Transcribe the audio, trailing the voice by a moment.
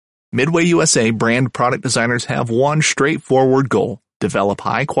Midway USA brand product designers have one straightforward goal: develop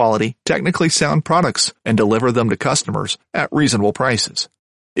high-quality, technically sound products and deliver them to customers at reasonable prices.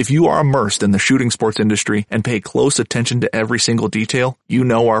 If you are immersed in the shooting sports industry and pay close attention to every single detail, you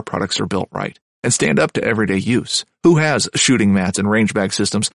know our products are built right and stand up to everyday use. Who has shooting mats and range bag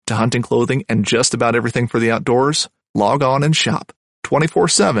systems to hunting clothing and just about everything for the outdoors? Log on and shop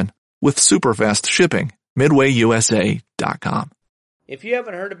 24/7 with super fast shipping. MidwayUSA.com. If you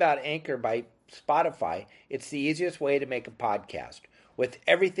haven't heard about Anchor by Spotify, it's the easiest way to make a podcast. With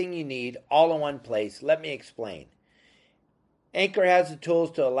everything you need all in one place, let me explain. Anchor has the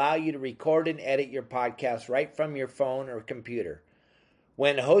tools to allow you to record and edit your podcast right from your phone or computer.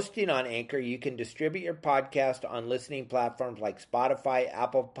 When hosting on Anchor, you can distribute your podcast on listening platforms like Spotify,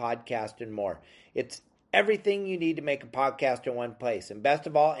 Apple Podcast, and more. It's everything you need to make a podcast in one place. And best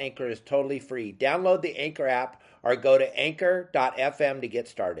of all, Anchor is totally free. Download the Anchor app or go to anchor.fm to get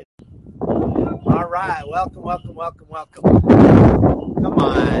started. All right. Welcome. Come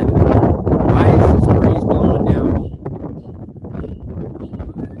on. Why is this breeze blowing down?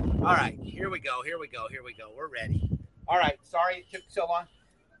 All right. Here we go. We're ready. All right. Sorry it took so long.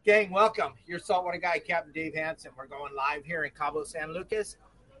 Gang, welcome. Your saltwater guy, Captain Dave Hansen. We're going live here in Cabo San Lucas.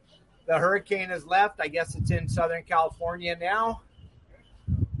 The hurricane has left. I guess it's in Southern California now.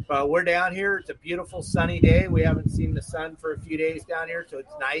 But we're down here. It's a beautiful sunny day. We haven't seen the sun for a few days down here, so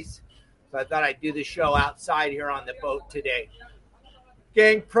it's nice. So I thought I'd do the show outside here on the boat today.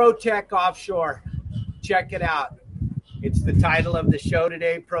 Gang, ProTech Offshore. Check it out. It's the title of the show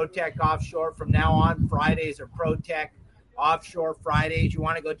today, ProTech Offshore. From now on, Fridays are ProTech Offshore Fridays. You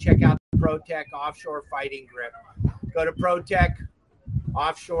want to go check out the ProTech Offshore Fighting Grip. Go to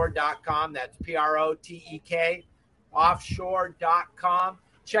ProTechOffshore.com. That's PROTEK offshore.com.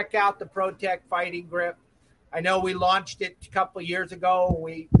 Check out the ProTech Fighting Grip. I know we launched it a couple years ago.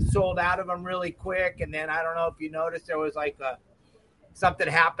 We sold out of them really quick. And then I don't know if you noticed, there was like something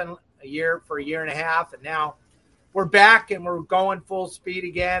happened a year and a half. And now we're back and we're going full speed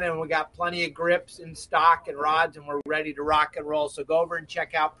again. And we got plenty of grips in stock and rods and we're ready to rock and roll. So go over and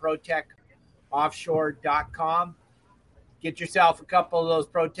check out ProTechOffshore.com. Get yourself a couple of those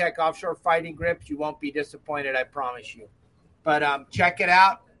ProTech Offshore Fighting Grips. You won't be disappointed, I promise you. But check it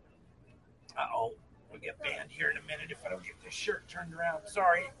out. Uh-oh. We'll get banned here in a minute if I don't get this shirt turned around.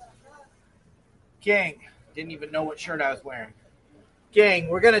 Sorry. Gang, didn't even know what shirt I was wearing. Gang,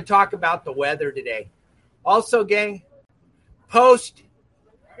 we're going to talk about the weather today. Also, gang, post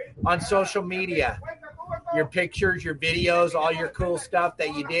on social media your pictures, your videos, all your cool stuff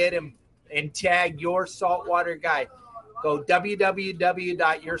that you did and tag Your Saltwater Guide. Go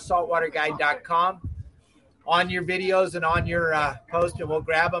www.yoursaltwaterguide.com on your videos and on your post, and we'll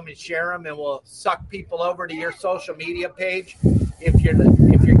grab them and share them, and we'll suck people over to your social media page if you're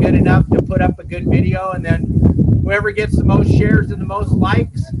good enough to put up a good video. And then whoever gets the most shares and the most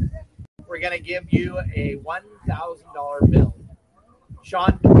likes, we're going to give you a $1,000 bill.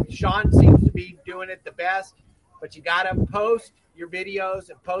 Sean seems to be doing it the best, but you got to post your videos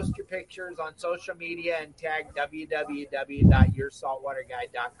and post your pictures on social media and tag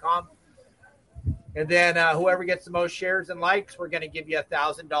www.yoursaltwaterguide.com. And then whoever gets the most shares and likes, we're going to give you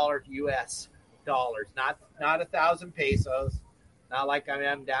 $1,000 US dollars, not 1,000 pesos, not like I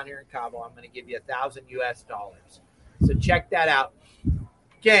am down here in Cabo. I'm going to give you $1,000 US dollars. So check that out.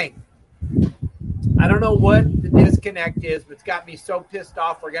 Gang, I don't know what the disconnect is, but it's got me so pissed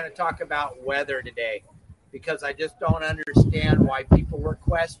off. We're going to talk about weather today because I just don't understand why people were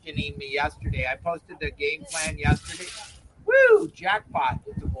questioning me yesterday. I posted the game plan yesterday. Woo, jackpot,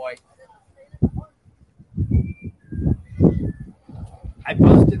 it's a boy. I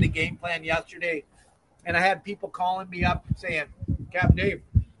posted the game plan yesterday, and I had people calling me up saying, Captain Dave,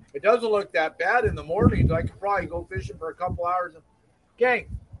 it doesn't look that bad in the mornings. I could probably go fishing for a couple hours. Gang,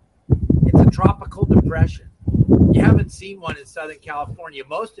 it's a tropical depression. You haven't seen one in Southern California,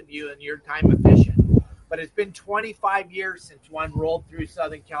 most of you in your time of fishing, but it's been 25 years since one rolled through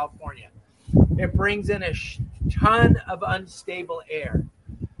Southern California. It brings in a ton of unstable air.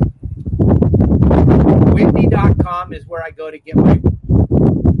 Windy.com is where I go to get my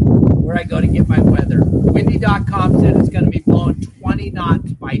weather. Windy.com said it's going to be blowing 20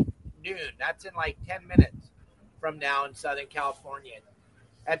 knots by noon. That's in like 10 minutes from now in Southern California.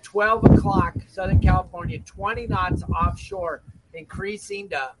 At 12 o'clock, Southern California, 20 knots offshore, increasing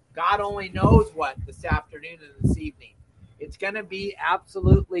to God only knows what this afternoon and this evening. It's going to be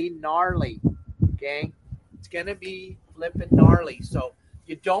absolutely gnarly, gang. It's going to be flipping gnarly. So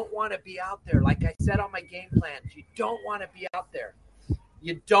you don't want to be out there. Like I said on my game plans, you don't want to be out there.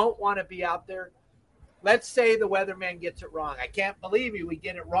 You don't want to be out there. let's say the weatherman gets it wrong. I can't believe he would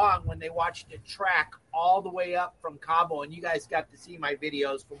get it wrong when they watched it track all the way up from Cabo, and you guys got to see my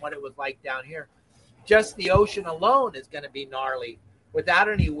videos from what it was like down here. Just the ocean alone is going to be gnarly without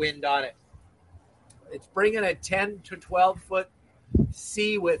any wind on it. It's bringing a 10 to 12-foot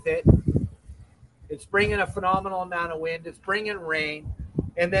sea with it. It's bringing a phenomenal amount of wind. It's bringing rain.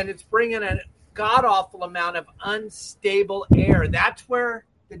 And then it's bringing a god-awful amount of unstable air. That's where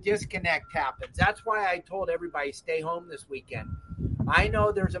the disconnect happens. That's why I told everybody stay home this weekend. I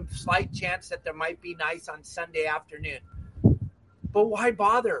know there's a slight chance that there might be nice on Sunday afternoon. But why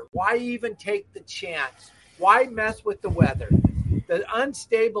bother? Why even take the chance? Why mess with the weather? The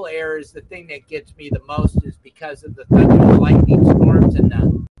unstable air is the thing that gets me the most, is because of the thunder and lightning storms and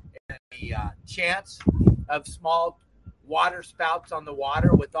the chance of small water spouts on the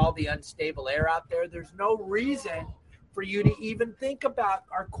water with all the unstable air out there. There's no reason for you to even think about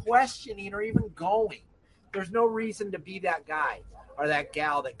or questioning or even going. There's no reason to be that guy or that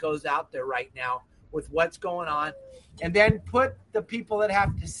gal that goes out there right now with what's going on, and then put the people that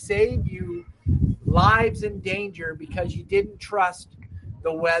have to save you lives in danger because you didn't trust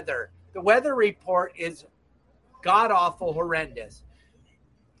the weather. The weather report is god-awful horrendous.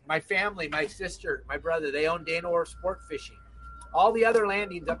 My family, my sister, my brother, they own Dana Orr Sport Fishing. All the other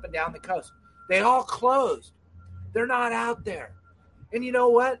landings up and down the coast, they all closed. They're not out there. And you know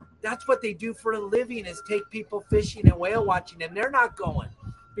what? That's what they do for a living, is take people fishing and whale watching, and they're not going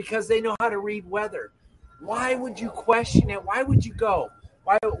because they know how to read weather. Why would you question it? Why would you go?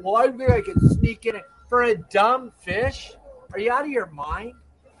 Why? Well, I think I could sneak in it for a dumb fish. Are you out of your mind?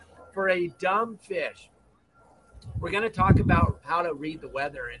 For a dumb fish. We're going to talk about how to read the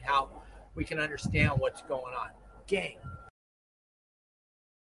weather and how we can understand what's going on. Gang.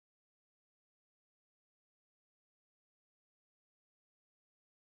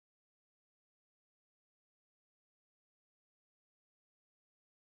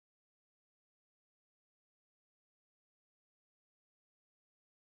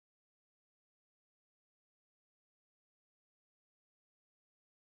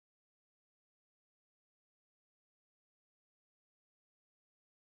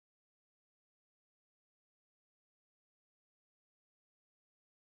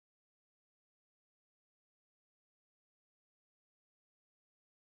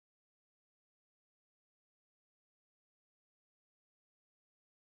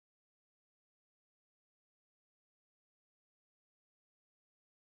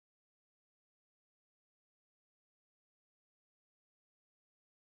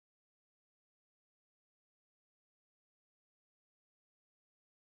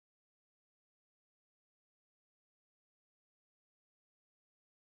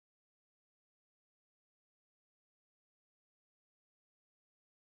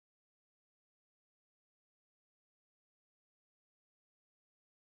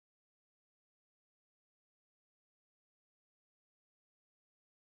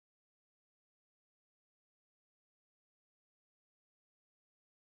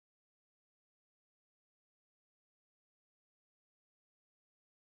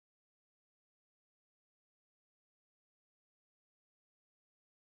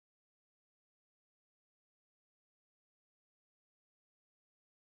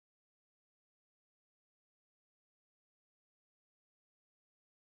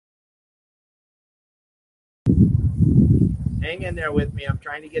 Hang in there with me. I'm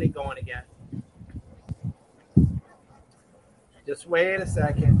trying to get it going again. Just wait a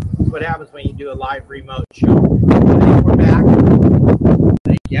second. That's what happens when you do a live remote show. I think we're back.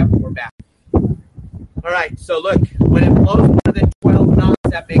 Yep, we're back. All right, so look, when it blows more than 12 knots,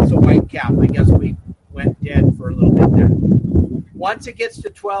 that makes a white cap. I guess we went dead for a little bit there. Once it gets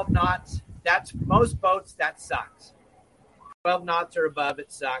to 12 knots, that's most boats, that sucks. 12 knots or above,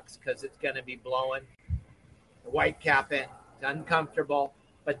 it sucks because it's going to be blowing. The white cap in. It's uncomfortable.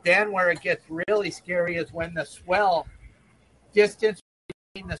 But then where it gets really scary is when the swell distance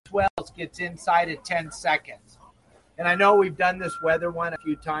between the swells gets inside of 10 seconds. And I know we've done this weather one a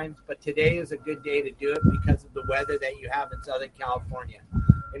few times, but today is a good day to do it because of the weather that you have in Southern California.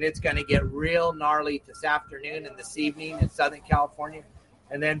 And it's going to get real gnarly this afternoon and this evening in Southern California.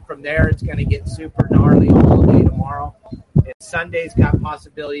 And then from there, it's going to get super gnarly all day tomorrow. And Sunday's got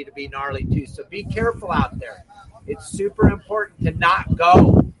possibility to be gnarly too. So be careful out there. It's super important to not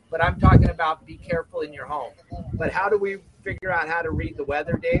go. But I'm talking about be careful in your home. But how do we figure out how to read the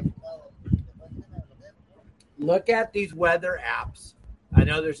weather, Dave? Look at these weather apps. I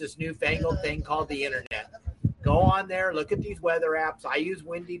know there's this newfangled thing called the internet. Go on there, look at these weather apps. I use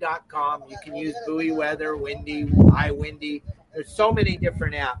windy.com. You can use Buoy Weather, Windy, iWindy. There's so many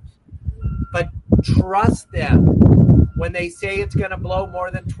different apps. But Trust them. When they say it's going to blow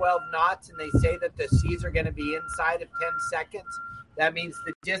more than 12 knots and they say that the seas are going to be inside of 10 seconds, that means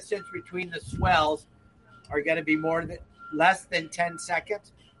the distance between the swells are going to be less than 10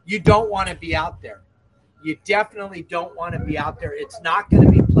 seconds. You don't want to be out there. You definitely don't want to be out there. It's not going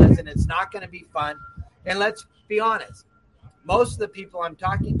to be pleasant. It's not going to be fun. And let's be honest. Most of the people I'm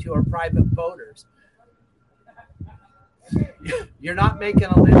talking to are private boaters. You're not making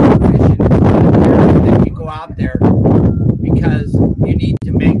a living fishing. That you go out there because you need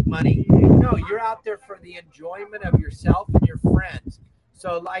to make money. No, you're out there for the enjoyment of yourself and your friends.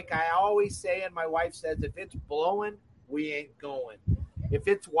 So like I always say, and my wife says, if it's blowing, we ain't going. If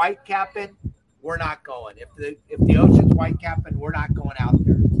it's white capping, we're not going. If the ocean's white capping, we're not going out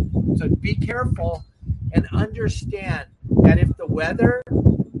there. So be careful and understand that if the weather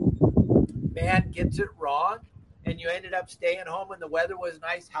man gets it wrong and you ended up staying home and the weather was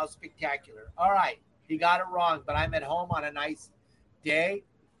nice, how spectacular. All right, he got it wrong, but I'm at home on a nice day.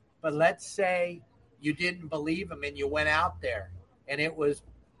 But let's say you didn't believe him and you went out there and it was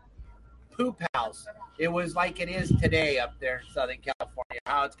poop house. It was like it is today up there in Southern California,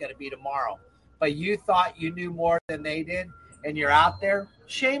 how it's going to be tomorrow. But you thought you knew more than they did and you're out there.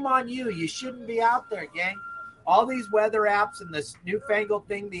 Shame on you. You shouldn't be out there, gang. All these weather apps and this newfangled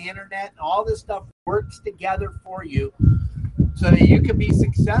thing, the internet, and all this stuff works together for you so that you can be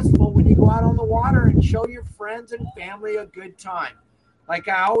successful when you go out on the water and show your friends and family a good time. Like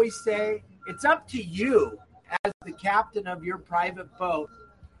I always say, it's up to you as the captain of your private boat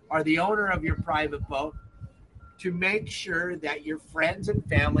or the owner of your private boat to make sure that your friends and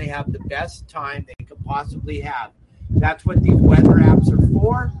family have the best time they could possibly have. That's what these weather apps are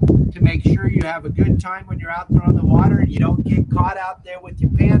for, to make sure you have a good time when you're out there on the water and you don't get caught out there with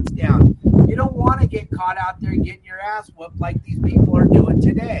your pants down. You don't want to get caught out there getting your ass whooped like these people are doing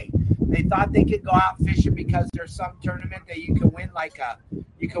today. They thought they could go out fishing because there's some tournament that you can win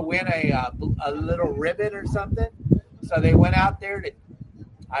a little ribbon or something. So they went out there to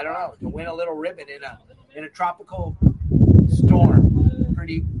win a little ribbon in a tropical storm.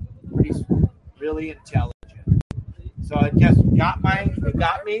 Pretty really intelligent. So it just got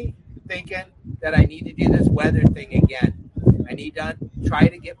me thinking that I need to do this weather thing again. I need to try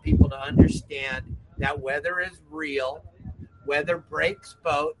to get people to understand that weather is real. Weather breaks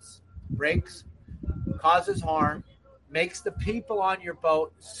boats, causes harm, makes the people on your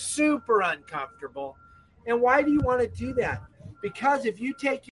boat super uncomfortable. And why do you want to do that? Because if you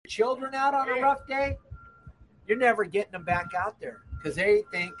take your children out on a rough day, you're never getting them back out there because they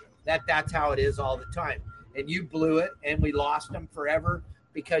think that that's how it is all the time. And you blew it, and we lost them forever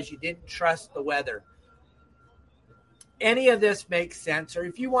because you didn't trust the weather. Any of this makes sense, or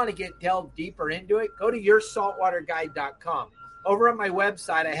if you want to delve deeper into it, go to yoursaltwaterguide.com. Over on my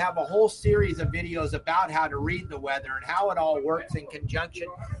website, I have a whole series of videos about how to read the weather and how it all works in conjunction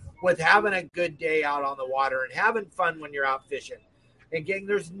with having a good day out on the water and having fun when you're out fishing. And gang,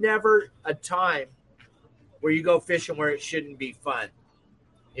 there's never a time where you go fishing where it shouldn't be fun.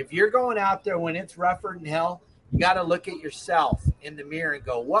 If you're going out there when it's rougher than hell, you got to look at yourself in the mirror and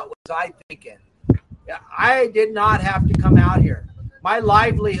go, what was I thinking? I did not have to come out here. My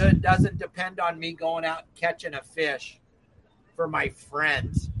livelihood doesn't depend on me going out and catching a fish for my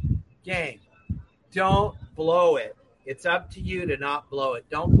friends. Gang, don't blow it. It's up to you to not blow it.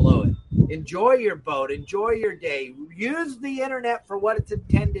 Don't blow it. Enjoy your boat. Enjoy your day. Use the internet for what it's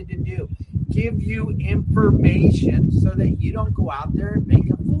intended to do. Give you information so that you don't go out there and make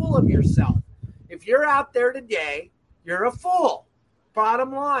a fool of yourself. If you're out there today, you're a fool.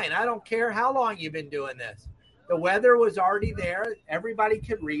 Bottom line, I don't care how long you've been doing this. The weather was already there. Everybody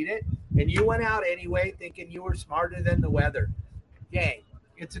could read it. And you went out anyway thinking you were smarter than the weather. Gang,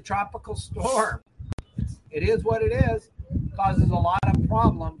 it's a tropical storm. It is what it is. It causes a lot of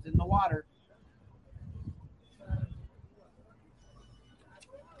problems in the water.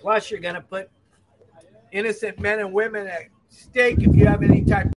 Plus, you're going to put innocent men and women at stake if you have any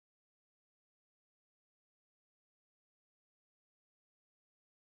type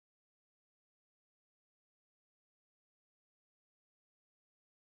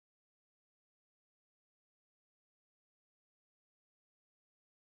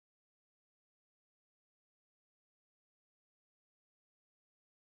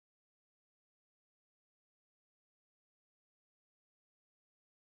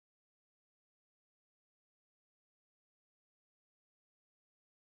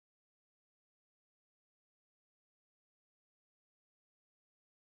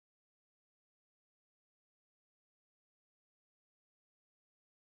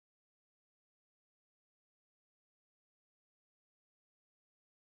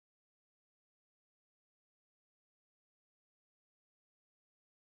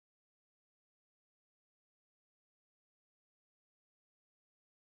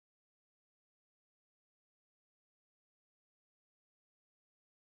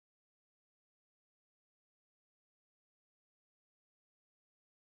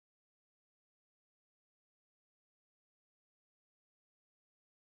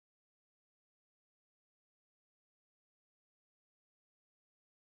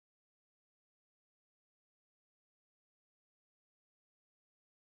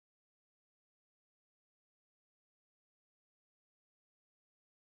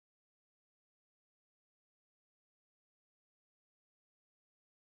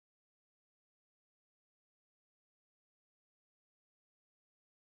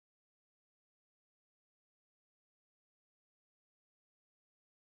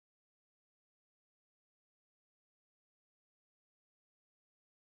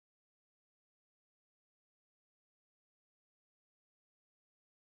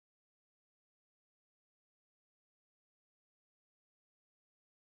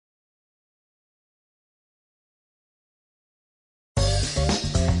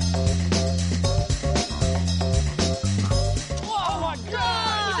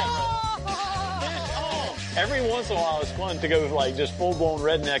every once in a while it's fun to go like just full-blown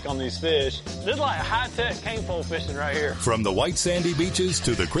redneck on these fish. This is like high-tech cane pole fishing right here. From the white sandy beaches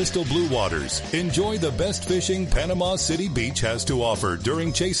to the crystal blue waters, enjoy the best fishing Panama City Beach has to offer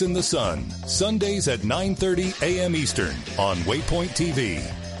during Chasing the Sun. Sundays at 9:30 a.m. Eastern on Waypoint TV,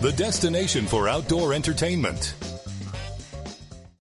 the destination for outdoor entertainment.